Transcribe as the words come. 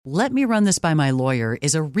"Let me run this by my lawyer"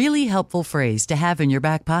 is a really helpful phrase to have in your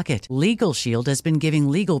back pocket. Legal Shield has been giving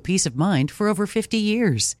legal peace of mind for over 50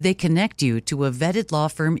 years. They connect you to a vetted law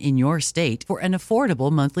firm in your state for an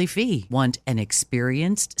affordable monthly fee. Want an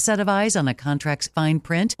experienced set of eyes on a contract's fine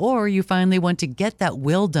print? Or you finally want to get that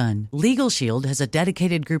will done? Legal Shield has a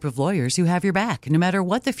dedicated group of lawyers who have your back, no matter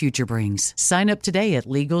what the future brings. Sign up today at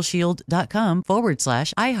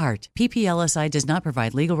LegalShield.com/iHeart. PPLSI does not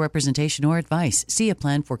provide legal representation or advice. See a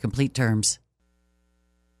plan for complete terms.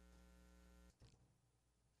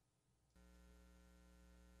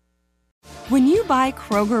 When you buy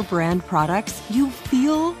Kroger brand products, you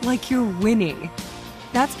feel like you're winning.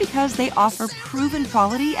 That's because they offer proven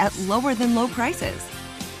quality at lower than low prices.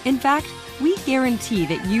 In fact, we guarantee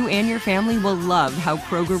that you and your family will love how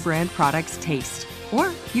Kroger brand products taste,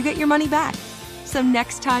 or you get your money back. So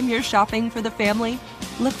next time you're shopping for the family,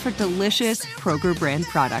 look for delicious Kroger brand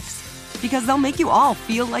products, because they'll make you all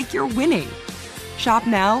feel like you're winning. Shop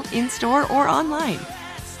now, in-store, or online.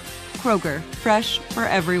 Kroger, fresh for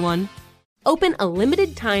everyone. Open a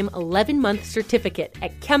limited-time 11-month certificate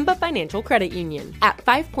at Kemba Financial Credit Union. At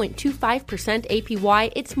 5.25%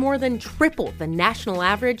 APY, it's more than triple the national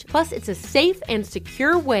average, plus it's a safe and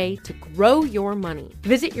secure way to grow your money.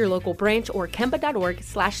 Visit your local branch or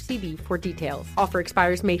kemba.org/cd for details. Offer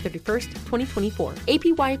expires May 31st, 2024.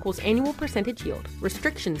 APY equals annual percentage yield.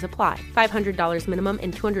 Restrictions apply. $500 minimum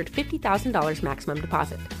and $250,000 maximum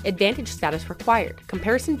deposit. Advantage status required.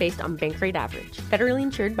 Comparison based on bank rate average. Federally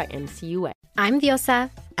insured by NCUA. I'm Diosa.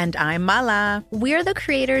 And I'm Mala. We're the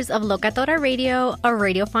creators of Locatora Radio, a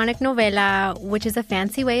radiophonic novela, which is a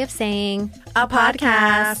fancy way of saying a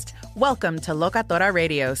podcast. Welcome to Locatora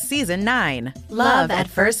Radio Season 9. Love at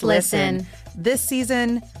First Listen. This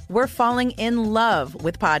season, we're falling in love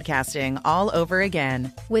with podcasting all over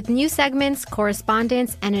again. With new segments,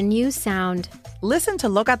 correspondence, and a new sound. Listen to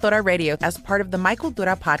Locatora Radio as part of the My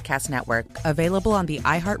Cultura Podcast Network, available on the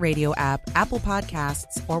iHeartRadio app, Apple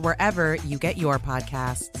Podcasts, or wherever you get your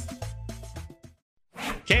podcasts.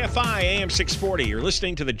 KFI AM 640. You're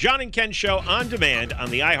listening to the John and Ken Show on demand on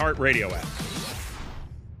the iHeartRadio app.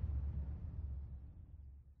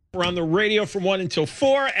 We're on the radio from 1 until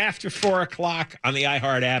 4. After 4 o'clock on the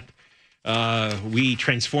iHeart app, we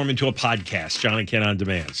transform into a podcast, John and Ken on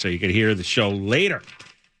demand. So you can hear the show later.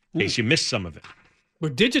 In case you missed some of it. We're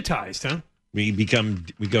digitized, huh? We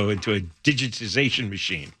go into a digitization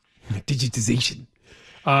machine. Digitization.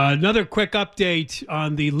 Another quick update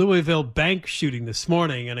on the Louisville bank shooting this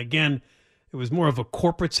morning. And again, it was more of a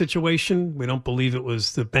corporate situation. We don't believe it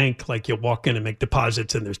was the bank, like you walk in and make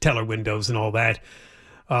deposits and there's teller windows and all that.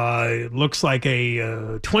 It looks like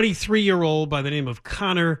a 23-year-old by the name of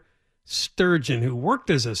Connor Sturgeon, who worked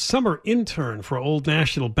as a summer intern for Old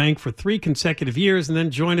National Bank for 3 consecutive years and then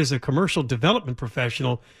joined as a commercial development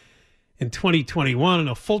professional in 2021 and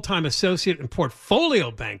a full-time associate and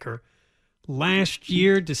portfolio banker. Last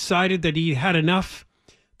year decided that he had enough.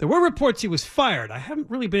 There were reports he was fired. I haven't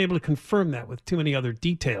really been able to confirm that with too many other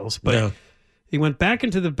details, but no. He went back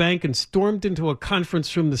into the bank and stormed into a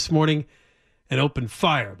conference room this morning and opened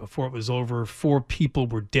fire. Before it was over, 4 people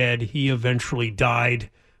were dead. He eventually died.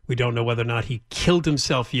 We don't know whether or not he killed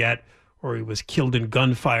himself yet or he was killed in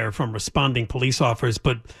gunfire from responding police officers.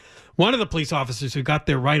 But one of the police officers who got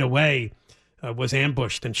there right away was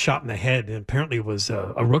ambushed and shot in the head, and apparently was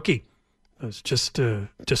a rookie. Was just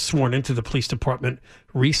sworn into the police department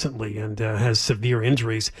recently and has severe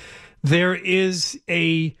injuries. There is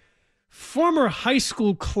a former high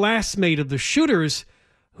school classmate of the shooters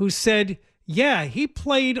who said, yeah, he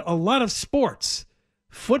played a lot of sports.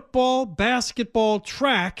 Football, basketball,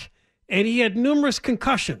 track, and he had numerous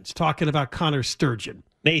concussions, talking about Connor Sturgeon.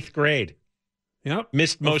 8th grade. Yep.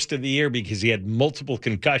 Missed most of the year because he had multiple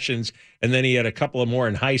concussions, and then he had a couple of more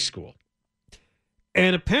in high school.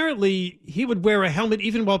 And apparently he would wear a helmet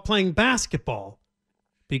even while playing basketball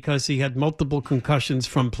because he had multiple concussions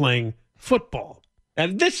from playing football.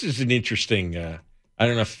 And this is an interesting, I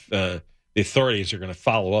don't know if the authorities are going to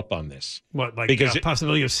follow up on this. What, like because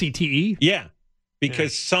possibility of CTE? Yeah.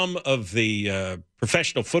 Because some of the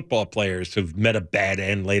professional football players have met a bad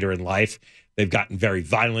end later in life. They've gotten very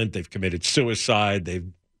violent. They've committed suicide. They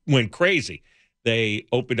went crazy. They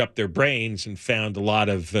opened up their brains and found a lot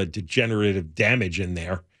of degenerative damage in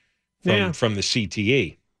there from the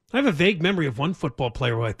CTE. I have a vague memory of one football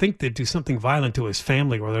player who I think did do something violent to his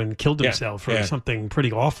family or then killed himself or something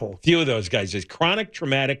pretty awful. A few of those guys is chronic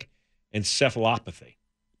traumatic encephalopathy.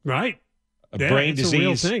 Right. A brain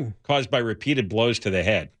disease caused by repeated blows to the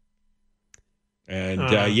head.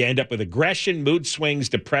 And you end up with aggression, mood swings,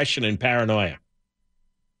 depression, and paranoia.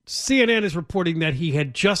 CNN is reporting that he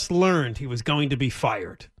had just learned he was going to be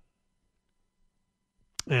fired.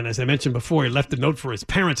 And as I mentioned before, he left a note for his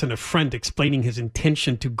parents and a friend explaining his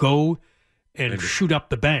intention to go and shoot up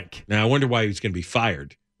the bank. Now, I wonder why he was going to be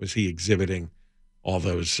fired. Was he exhibiting all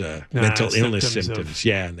those mental illness symptoms?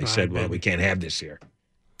 Yeah, and they said, well, we can't have this here.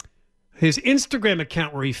 His Instagram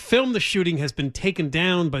account where he filmed the shooting has been taken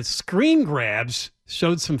down, but screen grabs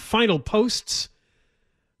showed some final posts,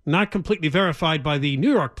 not completely verified by the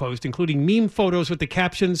New York Post, including meme photos with the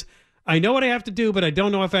captions, "I know what I have to do, but I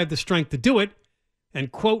don't know if I have the strength to do it,"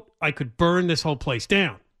 and, quote, "I could burn this whole place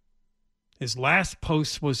down." His last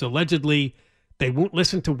post was allegedly, "They won't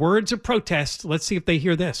listen to words of protest. Let's see if they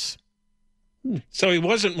hear this." So he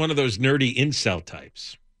wasn't one of those nerdy incel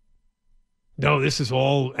types. No, this is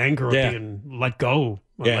all anger of being let go,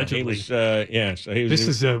 allegedly. So he was. This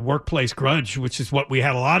is a workplace grudge, which is what we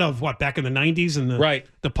had a lot of, back in the 90s, and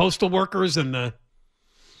the postal workers and the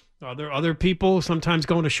other people sometimes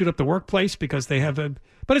going to shoot up the workplace because they have a...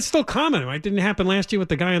 But it's still common, right? Didn't it happen last year with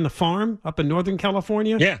the guy on the farm up in Northern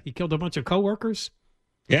California? Yeah. He killed a bunch of coworkers.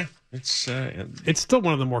 Yeah. It's still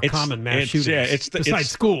one of the more common mass shootings,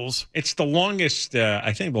 besides schools. It's the longest,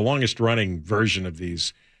 I think the longest running version of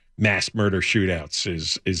these mass murder shootouts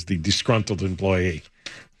is the disgruntled employee.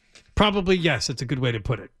 Probably, yes. It's a good way to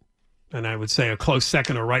put it. And I would say a close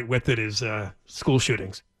second or right with it is school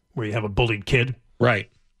shootings, where you have a bullied kid.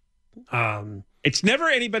 Right. It's never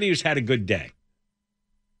anybody who's had a good day.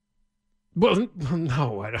 Well,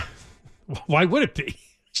 no. I don't. Why would it be?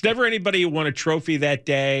 It's never anybody who won a trophy that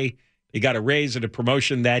day. He got a raise and a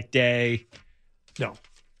promotion that day. No.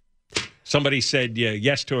 Somebody said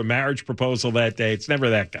yes to a marriage proposal that day. It's never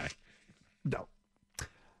that guy. No.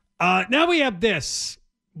 Now we have this.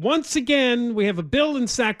 Once again, we have a bill in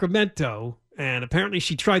Sacramento, and apparently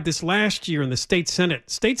she tried this last year in the state Senate.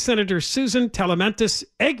 State Senator Susan Talamantes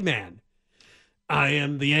Eggman. I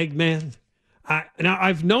am the Eggman. Now,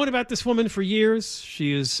 I've known about this woman for years.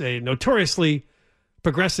 She is a notoriously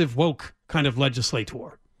progressive, woke kind of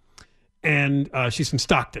legislator. And she's from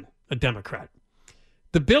Stockton, a Democrat.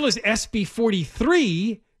 The bill is SB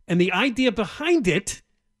 43, and the idea behind it,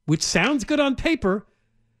 which sounds good on paper,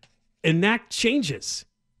 enact changes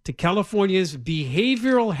to California's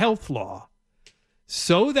behavioral health law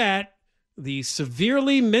so that the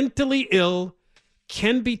severely mentally ill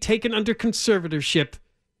can be taken under conservatorship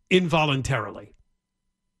involuntarily.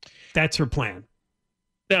 That's her plan.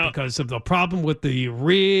 Now, because of the problem with the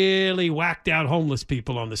really whacked out homeless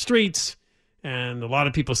people on the streets, and a lot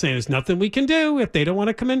of people saying there's nothing we can do if they don't want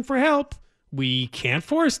to come in for help. We can't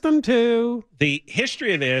force them to. The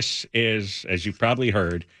history of this is, as you've probably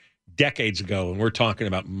heard, decades ago, and we're talking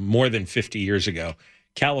about more than 50 years ago,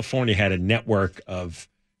 California had a network of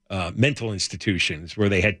mental institutions where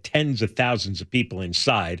they had tens of thousands of people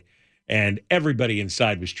inside, and everybody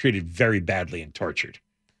inside was treated very badly and tortured.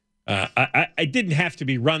 I didn't have to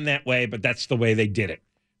be run that way, but that's the way they did it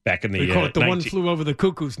back in the... They call it the one flew over the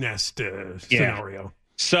cuckoo's nest scenario.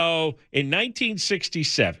 So in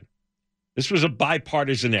 1967, this was a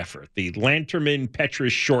bipartisan effort, the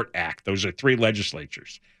Lanterman-Petraeus-Short Act. Those are three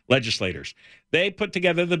legislators. They put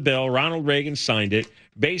together the bill. Ronald Reagan signed it,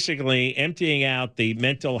 basically emptying out the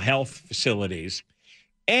mental health facilities.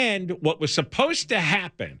 And what was supposed to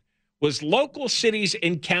happen was local cities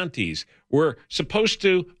and counties were supposed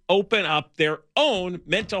to open up their own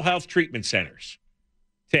mental health treatment centers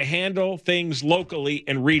to handle things locally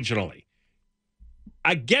and regionally.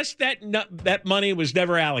 I guess that money was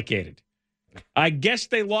never allocated. I guess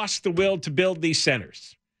they lost the will to build these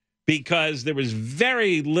centers because there was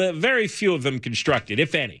very few of them constructed,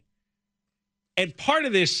 if any. And part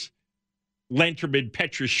of this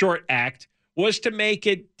Lanterman-Petraeus-Short Act was to make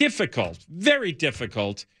it difficult, very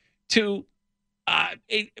difficult, to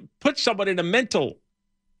put someone in a mental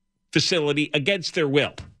facility against their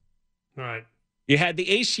will. All right. You had the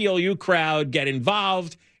ACLU crowd get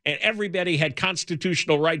involved, and everybody had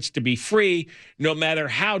constitutional rights to be free, no matter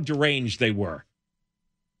how deranged they were.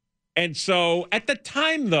 And so at the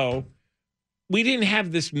time, though, we didn't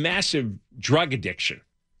have this massive drug addiction,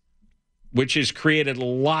 which has created a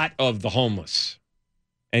lot of the homeless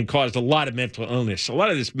and caused a lot of mental illness. A lot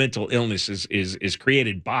of this mental illness is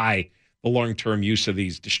created by the long-term use of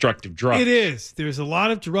these destructive drugs. It is. There's a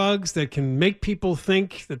lot of drugs that can make people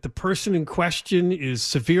think that the person in question is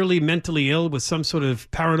severely mentally ill with some sort of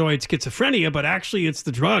paranoid schizophrenia, but actually it's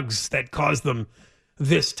the drugs that cause them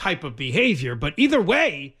this type of behavior. But either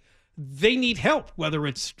way, they need help, whether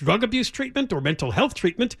it's drug abuse treatment or mental health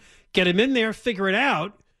treatment. Get them in there, figure it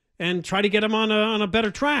out, and try to get them on a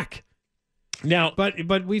better track. Now,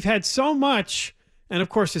 but we've had so much, and of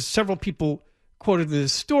course, there's several people quoted in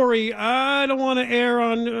this story, I don't want to err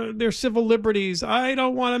on their civil liberties. I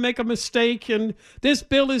don't want to make a mistake, and this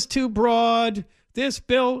bill is too broad. This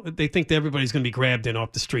bill, they think that everybody's going to be grabbed in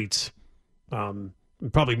off the streets.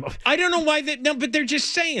 Probably. I don't know why but they're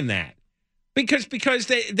just saying that because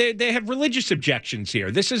they have religious objections here.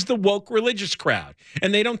 This is the woke religious crowd,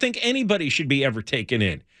 and they don't think anybody should be ever taken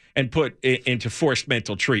in and put into forced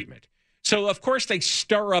mental treatment. So, of course, they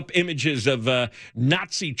stir up images of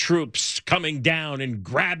Nazi troops coming down and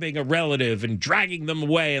grabbing a relative and dragging them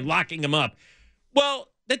away and locking them up. Well,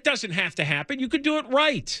 that doesn't have to happen. You could do it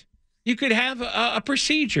right. You could have a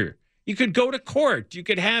procedure. You could go to court. You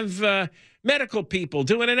could have medical people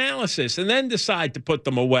do an analysis and then decide to put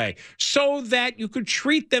them away so that you could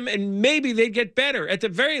treat them and maybe they'd get better. At the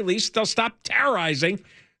very least, they'll stop terrorizing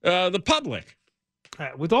the public.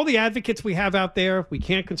 With all the advocates we have out there, we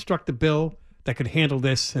can't construct a bill that could handle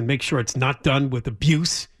this and make sure it's not done with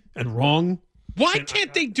abuse and wrong. Why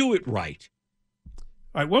can't they do it right?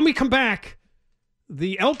 All right, when we come back,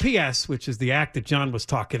 the LPS, which is the act that John was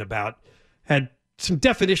talking about, had some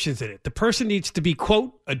definitions in it. The person needs to be,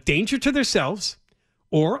 quote, a danger to themselves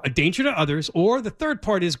or a danger to others, or the third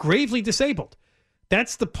part is gravely disabled.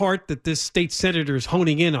 That's the part that this state senator is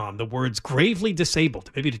honing in on, the words gravely disabled,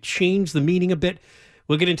 maybe to change the meaning a bit.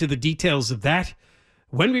 We'll get into the details of that.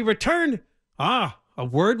 When we return, a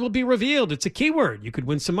word will be revealed. It's a keyword. You could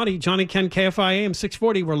win some money. John and Ken, KFI AM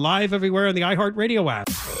 640. We're live everywhere on the iHeartRadio app.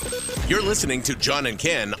 You're listening to John and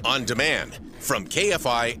Ken on demand from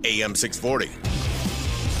KFI AM 640.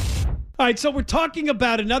 All right, so we're talking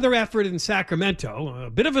about another effort in Sacramento. A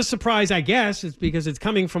bit of a surprise, I guess. It's because it's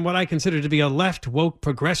coming from what I consider to be a left woke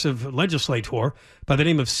progressive legislator by the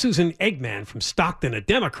name of Susan Eggman from Stockton, a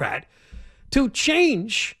Democrat, to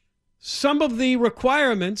change some of the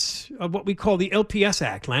requirements of what we call the LPS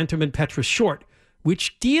Act, Lanterman Petra Short,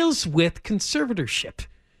 which deals with conservatorship,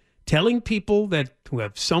 telling people that who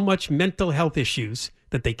have so much mental health issues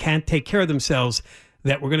that they can't take care of themselves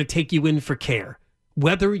that we're going to take you in for care,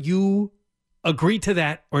 whether you agree to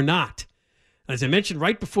that or not. As I mentioned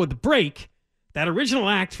right before the break, that original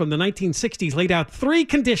act from the 1960s laid out 3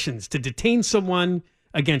 conditions to detain someone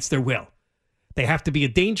against their will. They have to be a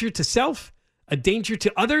danger to self, a danger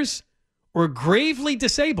to others, or gravely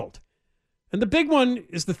disabled. And the big one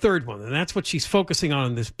is the third one, and that's what she's focusing on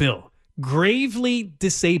in this bill. Gravely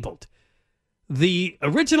disabled. The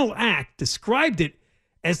original act described it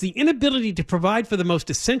as the inability to provide for the most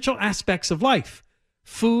essential aspects of life: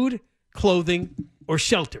 food, clothing, or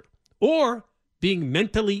shelter, or being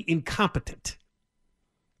mentally incompetent.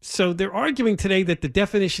 So they're arguing today that the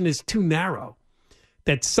definition is too narrow,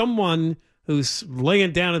 that someone who's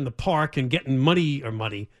laying down in the park and getting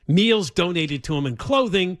meals donated to him and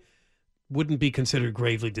clothing wouldn't be considered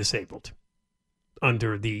gravely disabled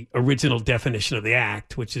under the original definition of the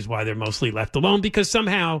act, which is why they're mostly left alone, because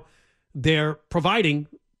somehow they're providing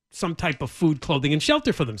some type of food, clothing, and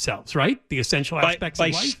shelter for themselves, right? The essential aspects of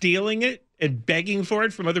life. By stealing it and begging for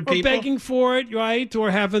it from other people? Or begging for it, right? Or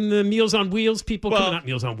having the Meals on Wheels people come, not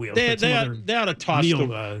Meals on Wheels. They ought to toss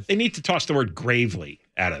they need to toss the word gravely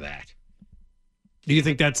out of that. Do you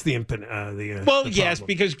think that's the yes,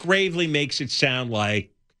 because gravely makes it sound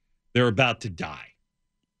like they're about to die.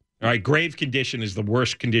 All right, grave condition is the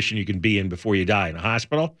worst condition you can be in before you die in a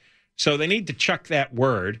hospital. So they need to chuck that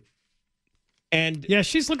word. And yeah,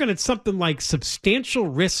 she's looking at something like substantial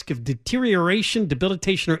risk of deterioration,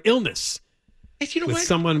 debilitation, or illness. You know with what?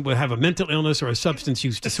 Someone would have a mental illness or a substance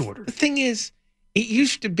use disorder. The thing is, it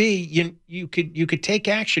used to be you could take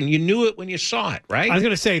action. You knew it when you saw it, right? I was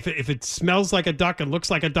going to say, if it smells like a duck and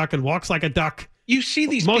looks like a duck and walks like a duck, you see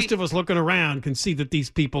these. Most of us looking around can see that these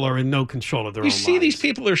people are in no control of their own lives. You see these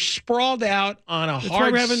people are sprawled out on a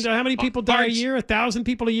hard. How many people die a year? 1,000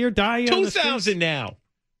 people a year die. 2,000 now.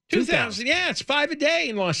 2,000. Yeah, it's 5 a day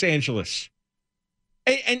in Los Angeles.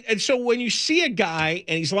 And so when you see a guy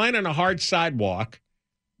and he's lying on a hard sidewalk,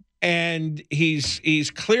 and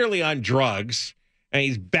he's clearly on drugs, and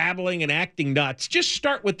he's babbling and acting nuts, just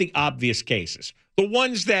start with the obvious cases, the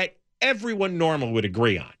ones that everyone normal would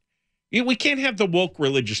agree on. We can't have the woke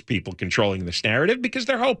religious people controlling this narrative because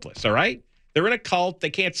they're hopeless, all right? They're in a cult. They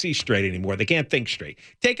can't see straight anymore. They can't think straight.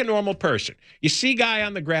 Take a normal person. You see a guy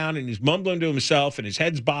on the ground, and he's mumbling to himself, and his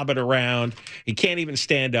head's bobbing around. He can't even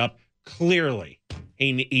stand up. Clearly,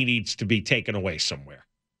 he needs to be taken away somewhere.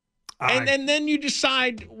 And then you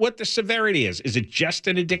decide what the severity is. Is it just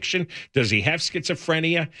an addiction? Does he have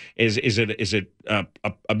schizophrenia? Is it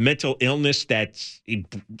a mental illness that's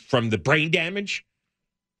from the brain damage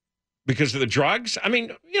because of the drugs? I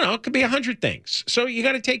mean, it could be 100 things. So you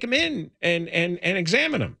got to take him in and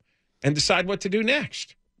examine him and decide what to do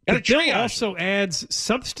next. The bill also adds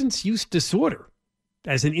substance use disorder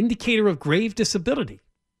as an indicator of grave disability.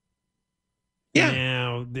 Yeah.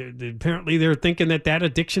 Now, apparently they're thinking that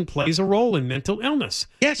addiction plays a role in mental illness.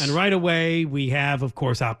 Yes. And right away, we have, of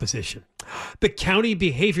course, opposition. The County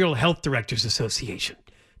Behavioral Health Directors Association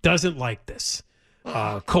doesn't like this.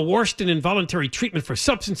 Coerced and involuntary treatment for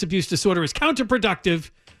substance abuse disorder is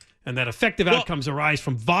counterproductive, and that effective outcomes arise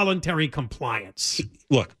from voluntary compliance.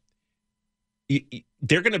 Look,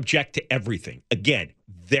 they're going to object to everything. Again,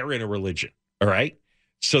 they're in a religion, all right?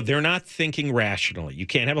 So they're not thinking rationally. You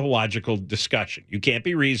can't have a logical discussion. You can't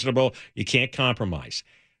be reasonable. You can't compromise.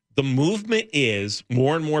 The movement is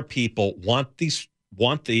more and more people want these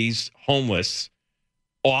homeless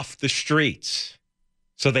off the streets.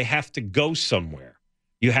 So they have to go somewhere.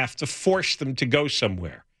 You have to force them to go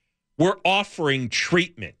somewhere. We're offering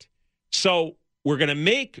treatment. So we're going to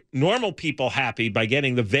make normal people happy by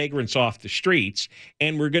getting the vagrants off the streets,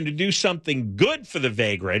 and we're going to do something good for the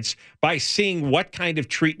vagrants by seeing what kind of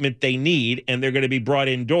treatment they need, and they're going to be brought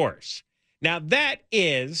indoors. Now, that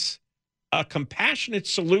is a compassionate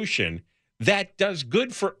solution that does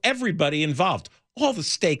good for everybody involved, all the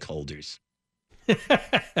stakeholders.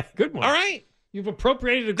 Good one. All right? You've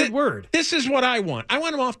appropriated a good word. This is what I want. I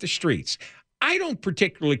want them off the streets. I don't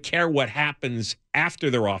particularly care what happens after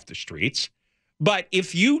they're off the streets. But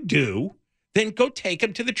if you do, then go take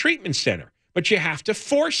them to the treatment center. But you have to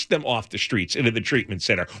force them off the streets into the treatment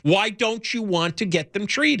center. Why don't you want to get them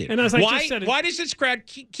treated? And as I just said, why does this crowd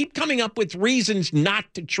keep coming up with reasons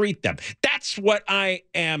not to treat them? That's what I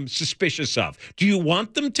am suspicious of. Do you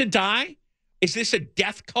want them to die? Is this a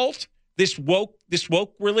death cult? This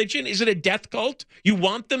woke religion? Is it a death cult? You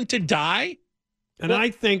want them to die? And I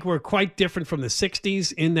think we're quite different from the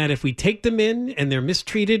 60s in that if we take them in and they're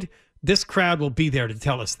mistreated, this crowd will be there to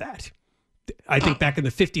tell us that. I think back in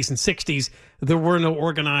the 50s and 60s, there were no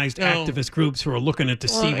organized activist groups who were looking to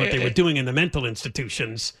see what they were doing in the mental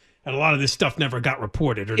institutions. And a lot of this stuff never got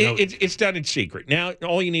reported or noted. It's done in secret. Now,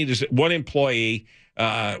 all you need is one employee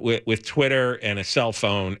with Twitter and a cell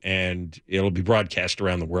phone, and it'll be broadcast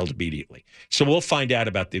around the world immediately. So we'll find out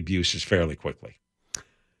about the abuses fairly quickly.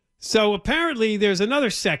 So apparently there's another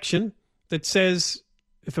section that says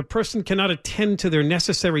if a person cannot attend to their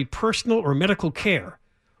necessary personal or medical care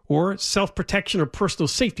or self-protection or personal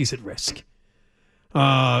safety is at risk.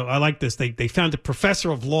 I like this. They found a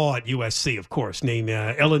professor of law at USC, of course, named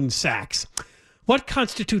Ellen Sachs. What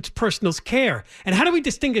constitutes personal care? And how do we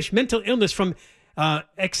distinguish mental illness from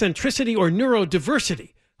eccentricity or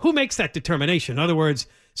neurodiversity? Who makes that determination? In other words,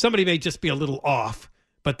 somebody may just be a little off,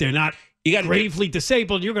 but they're not gravely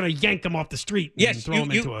disabled. You're going to yank them off the street and throw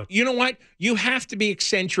them into a... You know what? You have to be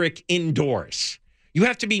eccentric indoors. You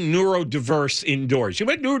have to be neurodiverse indoors. You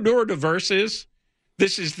know what neurodiverse is?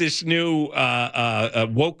 This is this new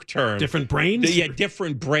woke term. Different brains? Yeah,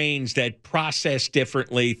 different brains that process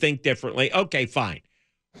differently, think differently. Okay, fine.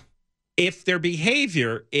 If their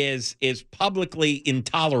behavior is publicly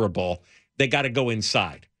intolerable, they got to go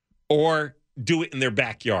inside or do it in their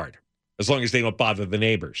backyard, as long as they don't bother the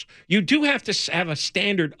neighbors. You do have to have a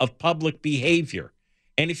standard of public behavior.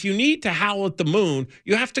 And if you need to howl at the moon,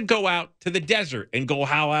 you have to go out to the desert and go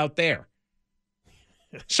howl out there.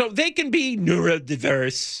 So they can be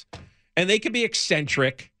neurodiverse and they can be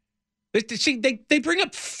eccentric. See, they bring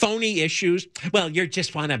up phony issues. Well, you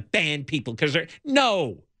just want to ban people because they're...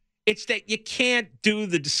 No. It's that you can't do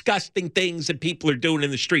the disgusting things that people are doing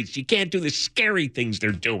in the streets. You can't do the scary things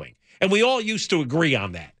they're doing. And we all used to agree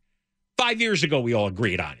on that. 5 years ago, we all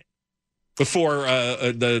agreed on it before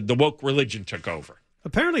the woke religion took over.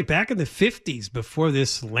 Apparently, back in the 50s, before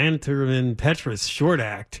this Lanterman-Petrus Short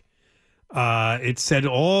Act, it said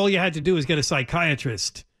all you had to do was get a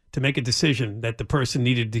psychiatrist to make a decision that the person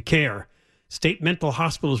needed to care. State mental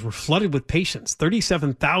hospitals were flooded with patients,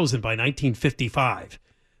 37,000 by 1955,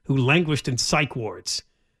 who languished in psych wards.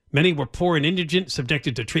 Many were poor and indigent,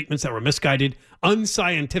 subjected to treatments that were misguided,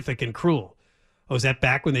 unscientific, and cruel. Oh, is that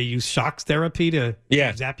back when they used shock therapy to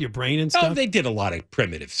zap your brain and stuff? Oh, they did a lot of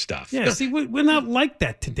primitive stuff. Yeah, see, we're not like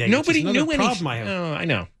that today. Nobody knew anything. Oh, I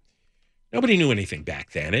know. Nobody knew anything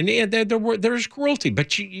back then, and there's cruelty.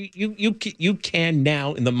 But you can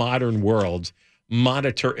now in the modern world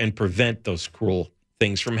monitor and prevent those cruel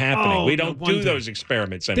things from happening. Oh, we don't do those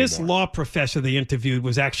experiments anymore. This law professor they interviewed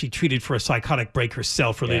was actually treated for a psychotic break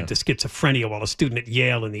herself related to schizophrenia while a student at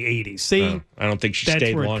Yale in the 80s. See, I don't think she stayed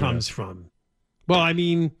long That's where it comes from. Well, I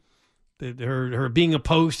mean, her being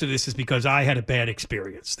opposed to this is because I had a bad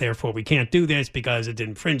experience. Therefore, we can't do this because it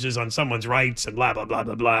infringes on someone's rights and blah, blah, blah,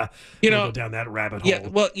 blah, blah. Go down that rabbit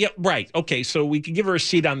hole. Right. Okay, so we could give her a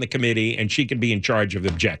seat on the committee and she could be in charge of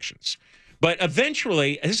objections. But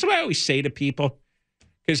eventually, this is what I always say to people,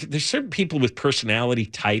 because there's certain people with personality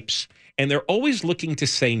types, and they're always looking to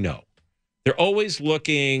say no. They're always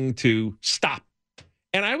looking to stop.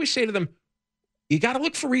 And I always say to them, you got to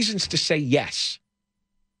look for reasons to say yes.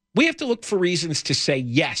 We have to look for reasons to say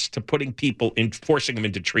yes to putting people in, forcing them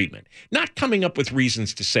into treatment, not coming up with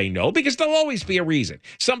reasons to say no, because there'll always be a reason.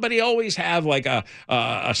 Somebody always have like a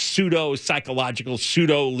pseudo-psychological,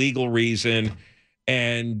 pseudo-legal reason.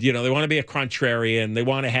 And, you know, they want to be a contrarian. They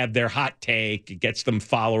want to have their hot take. It gets them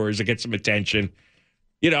followers. It gets them attention.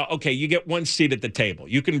 You know, okay, you get one seat at the table.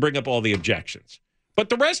 You can bring up all the objections. But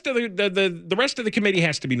the rest of the rest of the committee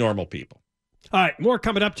has to be normal people. All right, more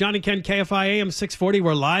coming up. John and Ken, KFI AM 640.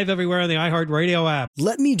 We're live everywhere on the iHeartRadio app.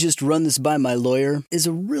 "Let me just run this by my lawyer" is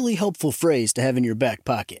a really helpful phrase to have in your back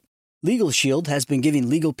pocket. Legal Shield has been giving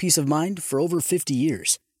legal peace of mind for over 50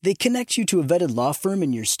 years. They connect you to a vetted law firm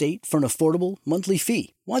in your state for an affordable monthly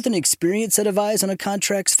fee. Want an experienced set of eyes on a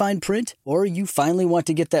contract's fine print? Or you finally want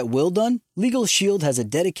to get that will done? Legal Shield has a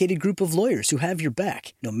dedicated group of lawyers who have your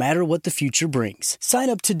back, no matter what the future brings. Sign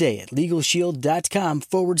up today at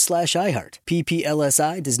LegalShield.com/iHeart.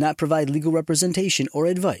 PPLSI does not provide legal representation or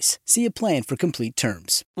advice. See a plan for complete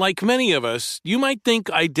terms. Like many of us, you might think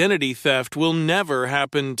identity theft will never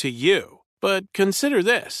happen to you. But consider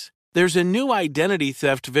this. There's a new identity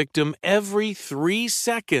theft victim every 3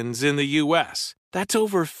 seconds in the U.S. That's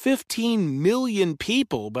over 15 million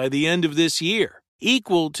people by the end of this year,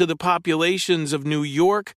 equal to the populations of New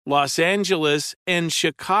York, Los Angeles, and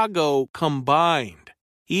Chicago combined.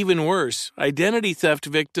 Even worse, identity theft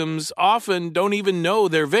victims often don't even know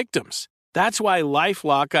they're victims. That's why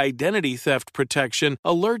LifeLock Identity Theft Protection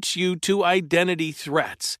alerts you to identity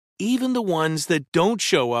threats, even the ones that don't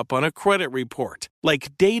show up on a credit report,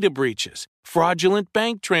 like data breaches, fraudulent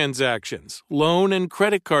bank transactions, loan and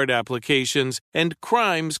credit card applications, and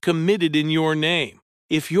crimes committed in your name.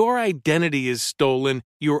 If your identity is stolen,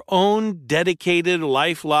 your own dedicated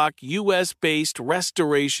LifeLock U.S.-based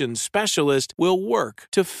restoration specialist will work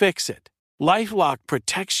to fix it. LifeLock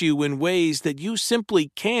protects you in ways that you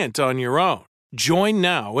simply can't on your own. Join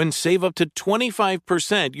now and save up to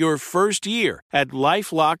 25% your first year at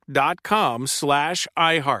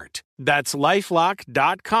LifeLock.com/iHeart. That's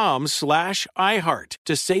LifeLock.com/iHeart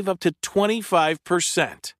to save up to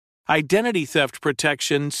 25%. Identity theft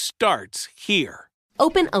protection starts here.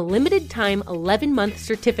 Open a limited-time 11-month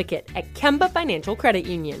certificate at Kemba Financial Credit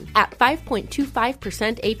Union. At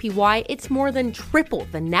 5.25% APY, it's more than triple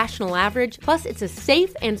the national average, plus it's a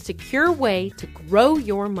safe and secure way to grow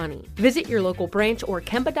your money. Visit your local branch or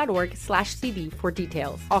kemba.org/CD for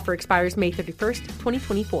details. Offer expires May 31st,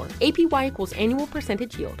 2024. APY equals annual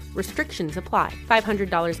percentage yield. Restrictions apply.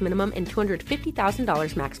 $500 minimum and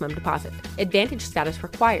 $250,000 maximum deposit. Advantage status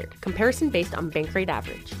required. Comparison based on bank rate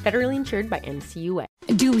average. Federally insured by NCUA.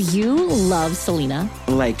 Do you love Selena?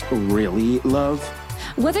 Like, really love?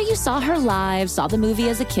 Whether you saw her live, saw the movie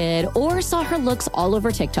as a kid, or saw her looks all over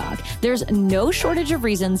TikTok, there's no shortage of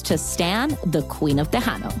reasons to stan the Queen of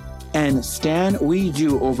Tejano. And Stan, we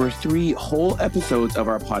do over 3 whole episodes of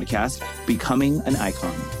our podcast, Becoming an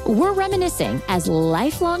Icon. We're reminiscing as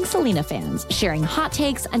lifelong Selena fans, sharing hot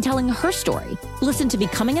takes and telling her story. Listen to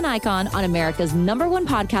Becoming an Icon on America's #1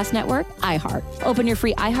 podcast network, iHeart. Open your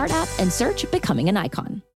free iHeart app and search Becoming an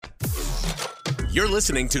Icon. You're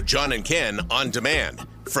listening to John and Ken on demand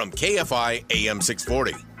from KFI AM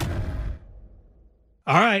 640.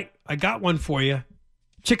 All right, I got one for you.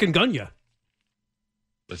 Chikungunya.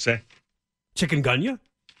 What's that? Chikungunya?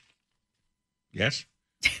 Yes.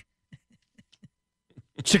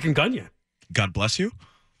 Chikungunya. God bless you.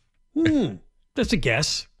 That's a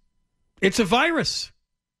guess. It's a virus,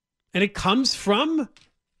 and it comes from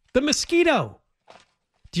the mosquito.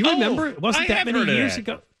 Do you remember? It wasn't that many years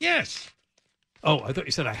ago. Yes. Oh, I thought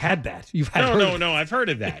you said I had that. You've had No. I've heard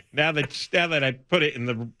of that. Now that I put it in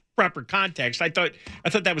the proper context, I thought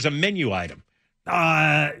that was a menu item.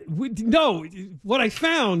 No, what I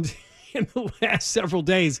found in the last several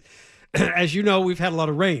days, as you know, we've had a lot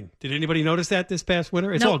of rain. Did anybody notice that this past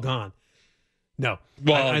winter? It's all gone. No.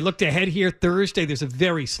 Well, I looked ahead here. Thursday, there's a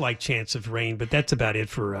very slight chance of rain, but that's about it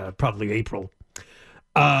for probably April.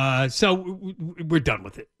 So we're done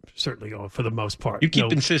with it, certainly, for the most part. You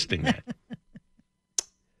keep insisting that.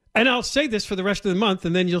 And I'll say this for the rest of the month,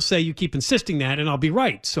 and then you'll say you keep insisting that, and I'll be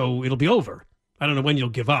right. So it'll be over. I don't know when you'll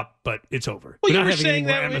give up, but it's over. Well, we're not having any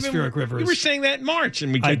more atmospheric rivers. You were saying that in March,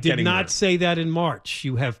 and we kept I did getting not say that in March.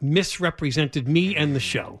 You have misrepresented me and the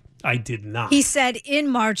show. I did not. He said in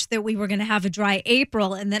March that we were going to have a dry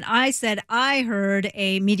April, and then I said I heard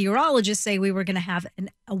a meteorologist say we were going to have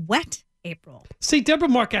a wet April. See, Deborah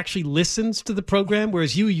Mark actually listens to the program,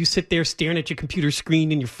 whereas you sit there staring at your computer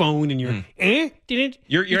screen and your phone and you're, didn't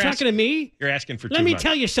you're talking to me? You're asking for too Let me much.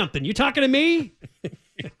 tell you something. You talking to me?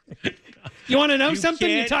 You want to know something?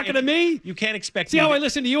 You talking to me? You can't expect See me how to, I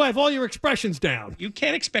listen to you? I have all your expressions down. You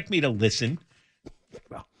can't expect me to listen.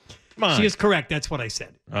 Well, come on. She is correct. That's what I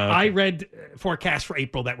said. Okay. I read forecasts for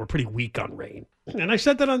April that were pretty weak on rain. And I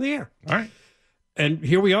said that on the air. All right. And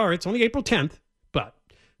here we are. It's only April 10th. But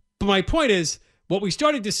my point is, what we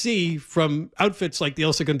started to see from outfits like the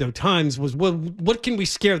El Segundo Times was, well, what can we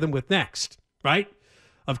scare them with next, right?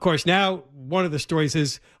 Of course, now one of the stories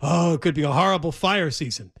is, it could be a horrible fire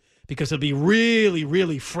season because it'll be really,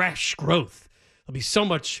 really fresh growth. There'll be so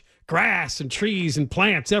much grass and trees and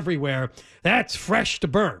plants everywhere. That's fresh to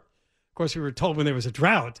burn. Of course, we were told when there was a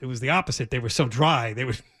drought, it was the opposite. They were so dry, they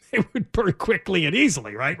would burn quickly and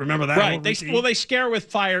easily, right? Remember that? Right. They scare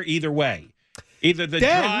with fire either way. Either the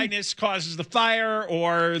dryness causes the fire,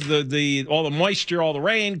 or the all the moisture, all the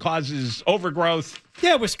rain causes overgrowth.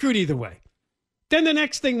 Yeah, we're screwed either way. Then the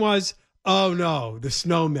next thing was, oh no, the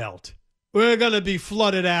snow melt. We're going to be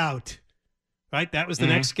flooded out. Right? That was the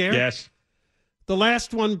next scare? Yes. The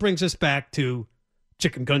last one brings us back to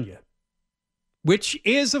chikungunya, which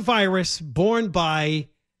is a virus borne by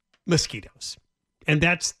mosquitoes. And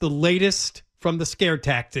that's the latest from the scare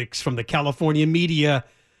tactics from the California media.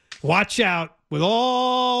 Watch out. With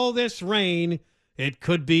all this rain, it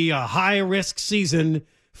could be a high-risk season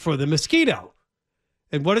for the mosquito.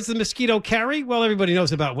 And what does the mosquito carry? Well, everybody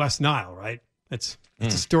knows about West Nile, right? It's a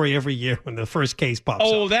story every year when the first case pops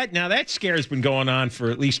up. That scare has been going on for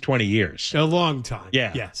at least 20 years. A long time.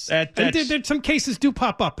 Yeah. Yes. Some cases do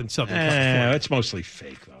pop up in Southern California. It's mostly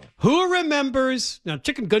fake, though. Who remembers? Now,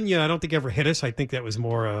 chikungunya, I don't think ever hit us. I think that was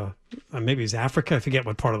more, maybe it's Africa. I forget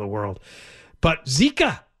what part of the world. But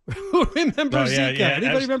Zika. Who remembers Zika? Yeah.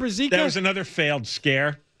 Anybody remember Zika? That was another failed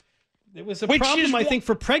scare. It was a problem, I think,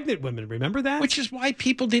 for pregnant women. Remember that? Which is why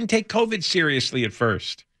people didn't take COVID seriously at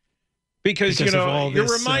first. Because you're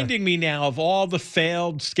reminding me now of all the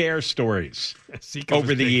failed scare stories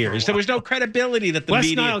over the years. There was no credibility that the West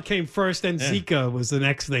media... Nile came first, and Zika was the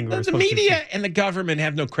next thing. The media and the government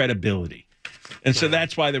have no credibility. And so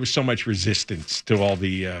that's why there was so much resistance to all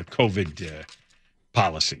the COVID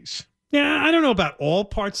policies. Yeah, I don't know about all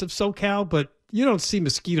parts of SoCal, but you don't see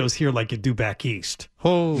mosquitoes here like you do back east.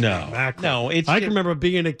 Holy mackerel. No, I can remember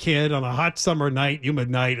being a kid on a hot summer night, humid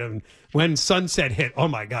night, and when sunset hit, oh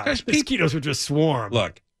my gosh, mosquitoes would just swarm.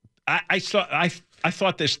 Look, I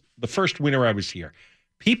thought this the first winter I was here.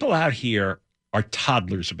 People out here are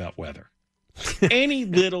toddlers about weather. Any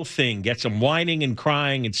little thing gets them whining and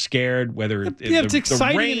crying and scared. Whether it's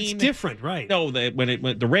exciting, rain, and it's different, right? No,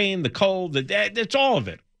 when the rain, the cold, it's all of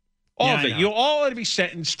it. All of it. You all ought to be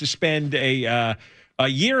sentenced to spend a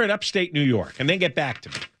year in upstate New York and then get back to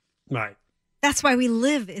me. Right. That's why we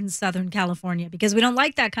live in Southern California, because we don't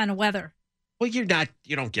like that kind of weather. Well, you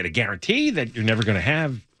don't get a guarantee that you're never going to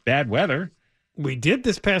have bad weather. We did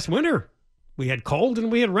this past winter. We had cold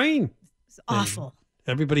and we had rain. It's awful.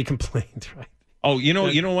 Everybody complained, right? Oh, you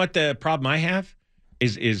know what the problem I have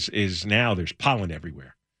is now there's pollen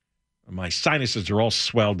everywhere. My sinuses are all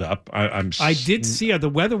swelled up. I did see the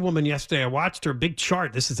weather woman yesterday. I watched her big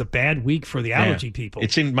chart. This is a bad week for the allergy people.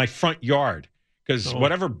 It's in my front yard because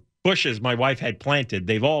whatever bushes my wife had planted,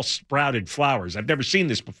 they've all sprouted flowers. I've never seen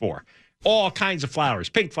this before. All kinds of flowers,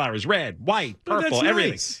 pink flowers, red, white, purple,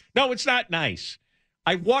 everything. Nice. No, it's not nice.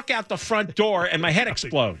 I walk out the front door and my head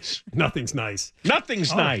explodes. Nothing's nice.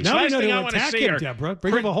 Nothing's nice. Now Last we know thing to I want to attack see him, Deborah.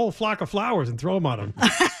 Bring him a whole flock of flowers and throw them on him.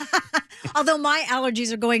 Although my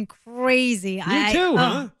allergies are going crazy. You too,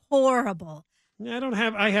 huh? Horrible.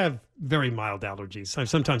 Yeah, I have very mild allergies.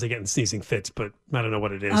 Sometimes I get in sneezing fits, but I don't know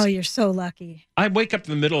what it is. Oh, you're so lucky. I wake up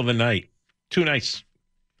in the middle of the night, 2 nights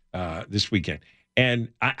this weekend. And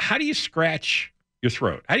how do you scratch your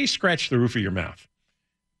throat? How do you scratch the roof of your mouth?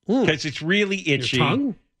 Because it's really itchy. Your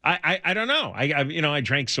tongue? I don't know. I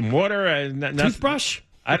drank some water. Toothbrush?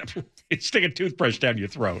 Stick a toothbrush down your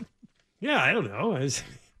throat. Yeah, I don't know.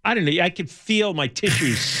 I don't know. I could feel my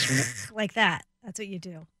tissues. Like that. That's what you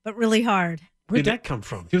do. But really hard. Where'd that come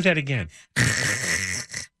from? Do that again.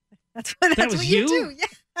 That's what you do.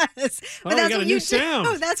 Yes. But that's what you do.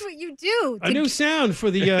 Oh, that's what you do. A new sound for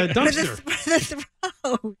the dumpster. For the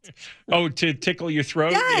throat. Oh, to tickle your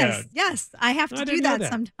throat? Yes. Yes. I have to do that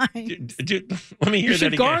sometimes. Let me hear that again. You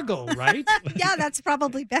should gargle, right? Yeah, that's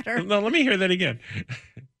probably better. No, let me hear that again.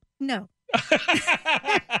 No.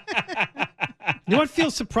 You know what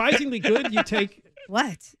feels surprisingly good? You take...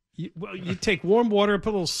 What? You take warm water, put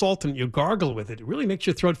a little salt in it, you gargle with it. It really makes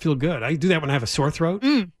your throat feel good. I do that when I have a sore throat.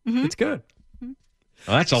 Mm-hmm. It's good.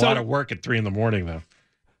 Well, that's a lot of work at 3 in the morning, though.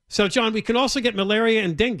 So, John, we can also get malaria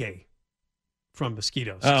and dengue from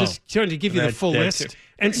mosquitoes. Just trying to give you the full list.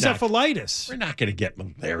 Encephalitis. We're not going to get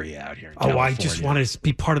malaria out here in California. I just want to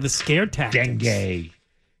be part of the scare tactics. Dengue.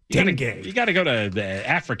 You got to go to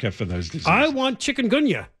Africa for those diseases. I want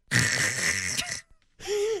chikungunya.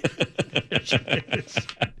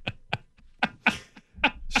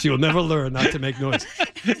 She will never learn not to make noise.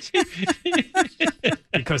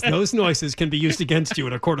 Because those noises can be used against you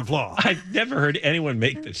in a court of law. I've never heard anyone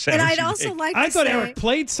make this sound. And I'd also like to say... I thought Eric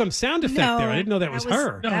played some sound effect there. I didn't know that was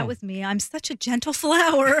her. That was me. I'm such a gentle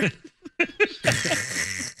flower.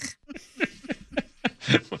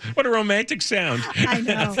 What a romantic sound. I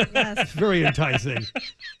know, yes. Very enticing.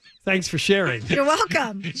 Thanks for sharing. You're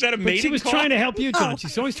welcome. Is that a mating She was call? trying to help you, John.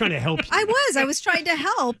 She's always trying to help you. I was trying to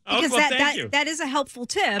help because thank you. that is a helpful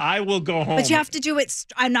tip. I will go home. But you have to do it.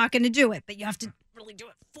 I'm not going to do it, but you have to really do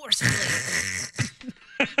it forcefully.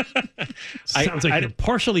 Sounds like you're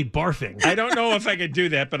partially barfing. I don't know if I could do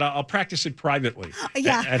that, but I'll practice it privately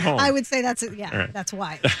at home. I would say that's it. Yeah, right. That's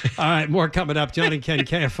why. All right, more coming up. John and Ken,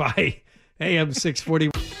 KFI, AM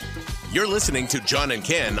 640. You're listening to John and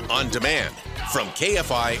Ken on demand from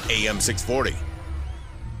KFI AM 640.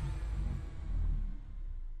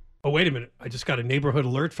 Oh, wait a minute. I just got a neighborhood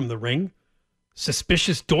alert from the Ring.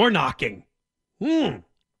 Suspicious door knocking.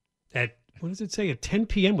 At, what does it say, at 10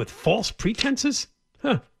 p.m. with false pretenses?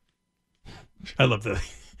 Huh. I love the...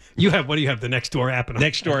 What do you have, the Nextdoor app?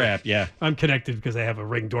 Nextdoor app, yeah. I'm connected because I have a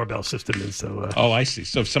Ring doorbell system. And so... I see.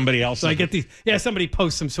 So if somebody else... So I get these... Yeah, somebody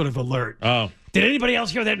posts some sort of alert. Oh. Did anybody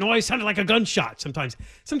else hear that noise? Sounded like a gunshot. Sometimes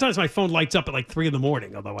my phone lights up at like 3 in the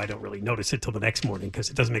morning, although I don't really notice it till the next morning because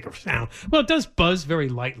it doesn't make a sound. Well, it does buzz very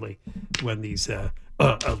lightly when these Ring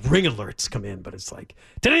alerts come in, but it's like,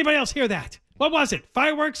 did anybody else hear that? What was it?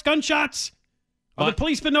 Fireworks? Gunshots? Have the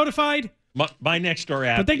police been notified? My Nextdoor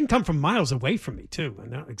app... But they can come from miles away from me, too. I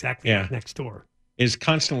know exactly like next door. Is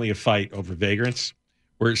constantly a fight over vagrants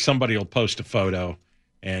where somebody will post a photo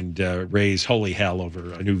and raise holy hell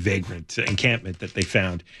over a new vagrant encampment that they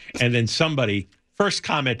found. And then first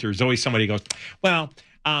commenter is always somebody who goes, well,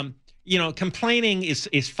 complaining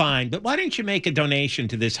is fine, but why don't you make a donation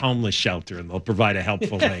to this homeless shelter and they'll provide a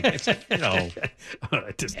helpful link? It's like,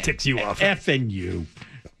 it just ticks you off. Effing you.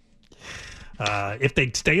 If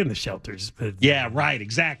they'd stay in the shelters. Yeah, right,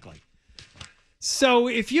 exactly. So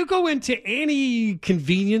if you go into any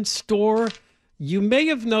convenience store, you may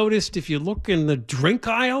have noticed if you look in the drink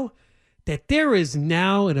aisle that there is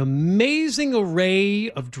now an amazing array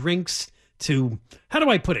of drinks to, how do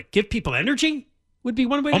I put it, give people energy would be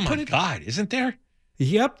one way to put it. Oh my God, isn't there?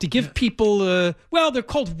 Yep, to give people, they're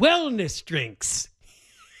called wellness drinks.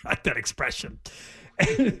 I like that expression.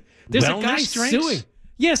 There's wellness a guy drinks? suing.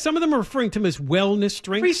 Yeah, some of them are referring to them as wellness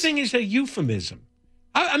drinks. Everything is a euphemism.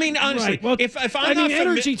 I mean, honestly, right. Well, if I'm not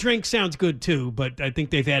energy drink sounds good too, but I think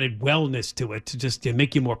they've added wellness to it to just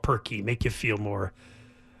make you more perky, make you feel more.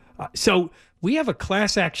 So we have a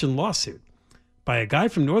class action lawsuit by a guy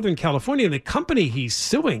from Northern California, and the company he's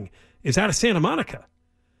suing is out of Santa Monica.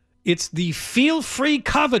 It's the Feel Free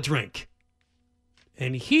Kava drink,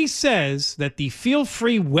 and he says that the Feel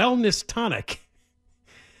Free Wellness Tonic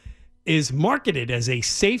is marketed as a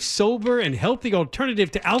safe, sober, and healthy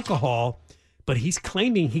alternative to alcohol, but he's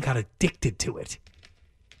claiming he got addicted to it.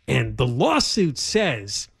 And the lawsuit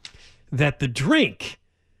says that the drink,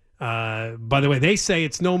 by the way, they say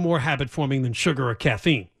it's no more habit-forming than sugar or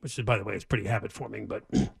caffeine, which, by the way, is pretty habit-forming, but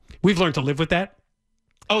we've learned to live with that.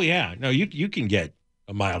 Oh, yeah. No, you can get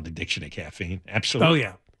a mild addiction to caffeine. Absolutely. Oh,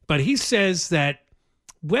 yeah. But he says that,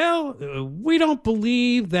 we don't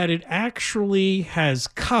believe that it actually has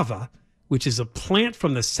kava, which is a plant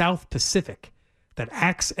from the South Pacific that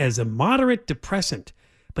acts as a moderate depressant.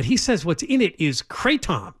 But he says what's in it is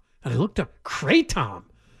kratom. And I looked up kratom,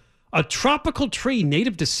 a tropical tree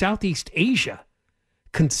native to Southeast Asia.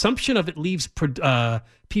 Consumption of it leaves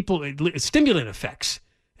stimulant effects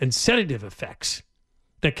and sedative effects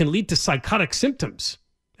that can lead to psychotic symptoms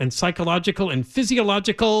and psychological and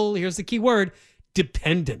physiological, here's the key word,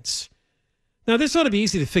 dependence. Now, this ought to be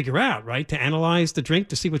easy to figure out, right? To analyze the drink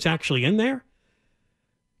to see what's actually in there.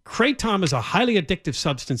 Kratom is a highly addictive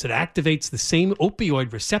substance that activates the same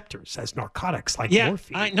opioid receptors as narcotics like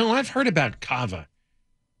morphine. I've heard about kava.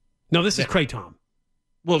 No, this is kratom.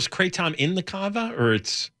 Well, is kratom in the kava, or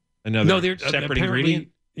it's another separate ingredient?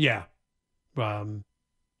 Yeah. I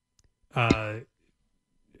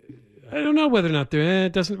don't know whether or not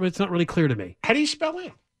it's not really clear to me. How do you spell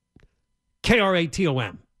it?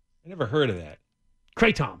 Kratom. I never heard of that.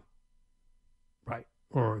 Kratom. Right.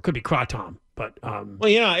 Or it could be kratom, but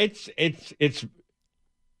well, it's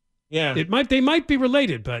Yeah. They might be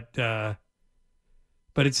related, but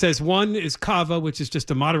it says one is Kava, which is just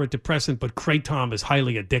a moderate depressant, but Kratom is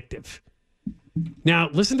highly addictive. Now,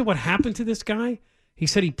 listen to what happened to this guy. He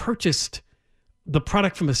said he purchased the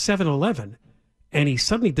product from a 7-Eleven, and he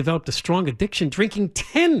suddenly developed a strong addiction, drinking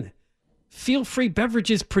 10 feel-free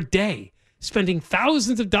beverages per day, spending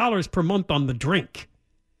thousands of dollars per month on the drink.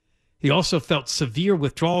 He also felt severe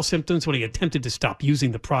withdrawal symptoms when he attempted to stop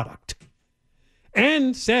using the product.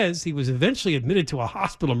 And says he was eventually admitted to a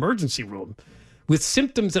hospital emergency room with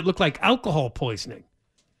symptoms that look like alcohol poisoning,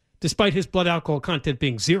 despite his blood alcohol content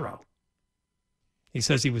being 0. He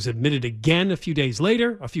says he was admitted again a few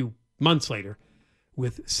months later,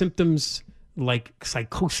 with symptoms like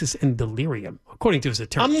psychosis and delirium, according to his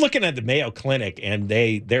attorney. I'm looking at the Mayo Clinic, and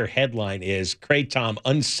their headline is Kratom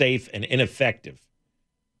unsafe and ineffective.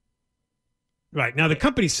 Right. Now, the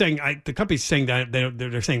company's saying that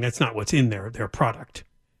they're saying that's not what's in their product,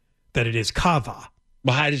 that it is Kava.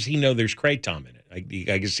 Well, how does he know there's Kratom in it?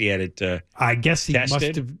 I guess he had it I guess he tested.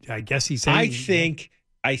 must have. I guess he's saying.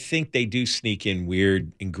 I think they do sneak in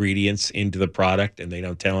weird ingredients into the product, and they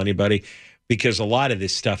don't tell anybody, because a lot of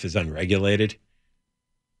this stuff is unregulated.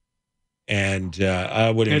 And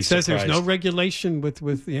I wouldn't be surprised. It says there's no regulation with.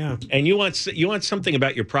 And you want something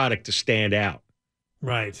about your product to stand out.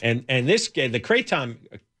 Right. And the Kratom,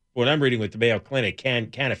 what I'm reading with the Mayo Clinic,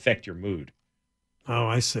 can affect your mood. Oh,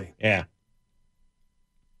 I see. Yeah.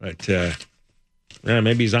 But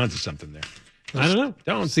maybe he's onto something there. I don't know.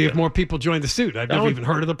 Don't see if more people join the suit. I've never even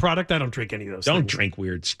heard of the product. I don't drink any of those. Don't things. drink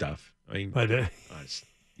weird stuff. I mean, but,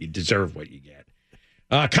 you deserve what you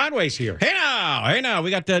get. Conway's here. Hey now. We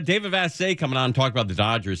got David Vassegh coming on to talk about the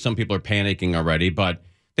Dodgers. Some people are panicking already, but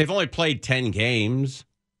they've only played 10 games,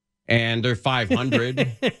 and they're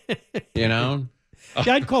 500. You know?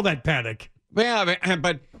 Yeah, I'd call that panic. Yeah,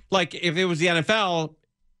 but like if it was the NFL,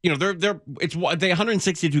 you know, they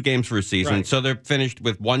 162 games for a season, right. So they're finished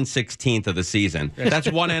with 1/16 of the season.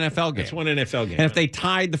 That's one NFL game. That's one NFL game. And if they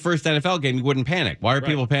tied the first NFL game, you wouldn't panic. Why are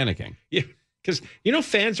people panicking? Yeah, because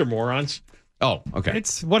fans are morons. Oh, okay.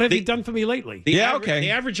 It's what have you done for me lately? The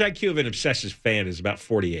average IQ of an obsessive fan is about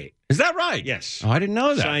 48. Is that right? Yes. Oh, I didn't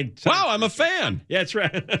know that. Wow, I'm a fan. Yeah, that's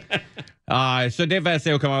right. So Dave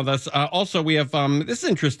Vassegh will come on with us. Also, we have this is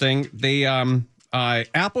interesting. The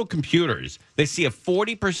Apple computers, they see a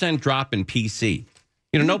 40% drop in PC.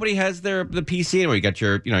 You know, nobody has the PC anymore. You got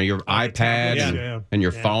your iPad and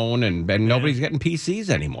your phone, and nobody's getting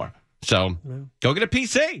PCs anymore. So go get a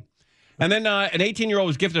PC. And then an 18-year-old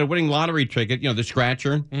was gifted a winning lottery ticket, the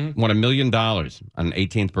scratcher, won $1 million on an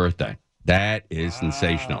 18th birthday. That is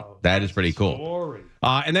sensational. That is pretty cool.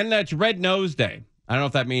 And then that's Red Nose Day. I don't know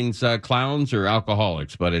if that means clowns or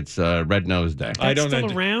alcoholics, but it's Red Nose Day. I don't know.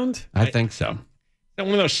 Still around? I think so. One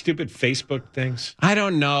of those stupid Facebook things. I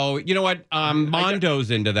don't know. You know what? Mondo's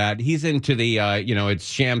into that. He's into the, it's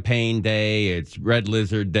Champagne Day, it's Red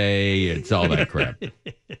Lizard Day, it's all that crap.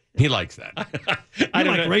 He likes that. I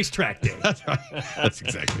like Racetrack Day. That's right. That's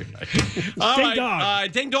exactly right. All Ding right. dong.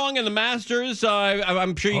 Ding dong and the Masters.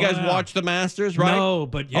 I'm sure you guys watch the Masters, right? No,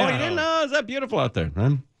 but yeah. Oh, you didn't know? Is that beautiful out there?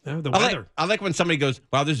 Huh? No, the weather. I like when somebody goes,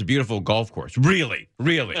 wow, this is a beautiful golf course. Really?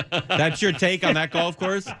 That's your take on that golf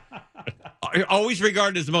course? Always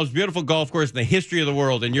regarded as the most beautiful golf course in the history of the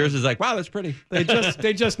world, and yours is like, wow, that's pretty. They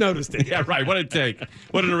just noticed it. Yeah, right. What a take.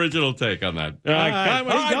 What an original take on that.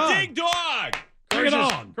 Ding dong! Bring it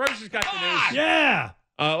on. Curtis has got the news. Yeah.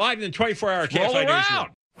 Live in the 24-hour Roll KFI around.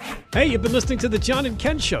 News. Hey, you've been listening to The John and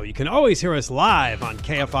Ken Show. You can always hear us live on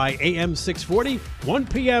KFI AM 640, 1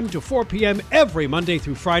 p.m. to 4 p.m. every Monday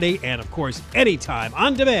through Friday, and, of course, anytime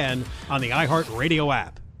on demand on the iHeart Radio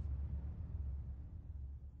app.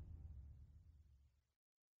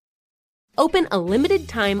 Open a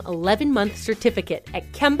limited-time 11-month certificate at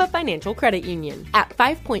Kemba Financial Credit Union. At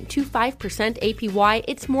 5.25% APY,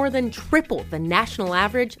 it's more than triple the national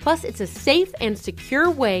average, plus it's a safe and secure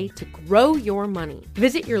way to grow your money.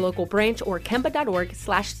 Visit your local branch or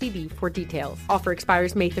kemba.org/cb for details. Offer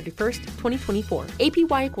expires May 31st, 2024.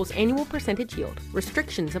 APY equals annual percentage yield.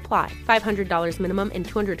 Restrictions apply. $500 minimum and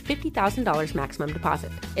 $250,000 maximum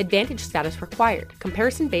deposit. Advantage status required.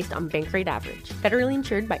 Comparison based on bank rate average. Federally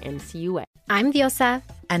insured by NCUA. I'm Diosa.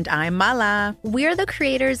 And I'm Mala. We're the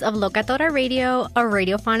creators of Locatora Radio, a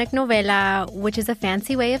radiophonic novela, which is a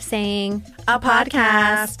fancy way of saying a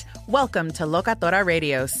podcast. Welcome to Locatora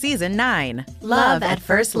Radio Season 9. Love at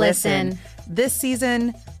First Listen. This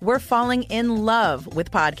season, we're falling in love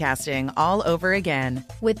with podcasting all over again.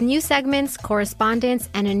 With new segments, correspondence,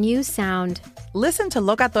 and a new sound. Listen to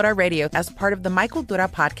Locatora Radio as part of the My Cultura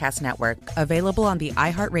Podcast Network, available on the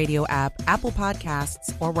iHeartRadio app, Apple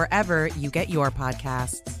Podcasts, or wherever you get your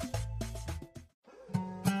podcasts.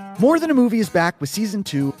 More Than a Movie is back with Season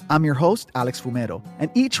 2. I'm your host, Alex Fumero,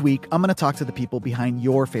 and each week I'm going to talk to the people behind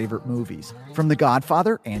your favorite movies. From The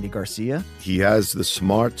Godfather, Andy Garcia. He has the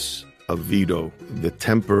smarts of Vito, the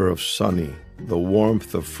temper of Sonny, the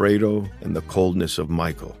warmth of Fredo, and the coldness of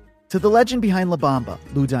Michael. To the legend behind La Bamba,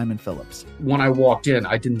 Lou Diamond Phillips. When I walked in,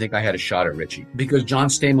 I didn't think I had a shot at Richie because John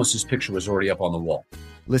Stamos' picture was already up on the wall.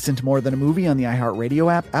 Listen to More Than a Movie on the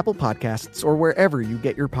iHeartRadio app, Apple Podcasts, or wherever you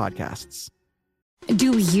get your podcasts.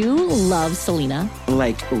 Do you love Selena?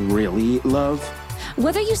 Like, really love?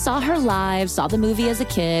 Whether you saw her live, saw the movie as a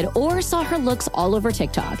kid, or saw her looks all over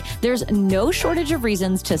TikTok, there's no shortage of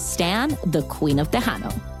reasons to stan the Queen of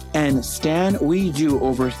Tejano. And Stan, we do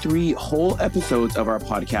over 3 whole episodes of our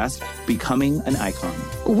podcast, Becoming an Icon.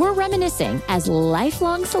 We're reminiscing as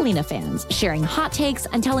lifelong Selena fans, sharing hot takes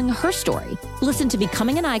and telling her story. Listen to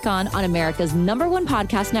Becoming an Icon on America's #1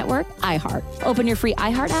 podcast network, iHeart. Open your free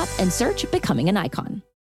iHeart app and search Becoming an Icon.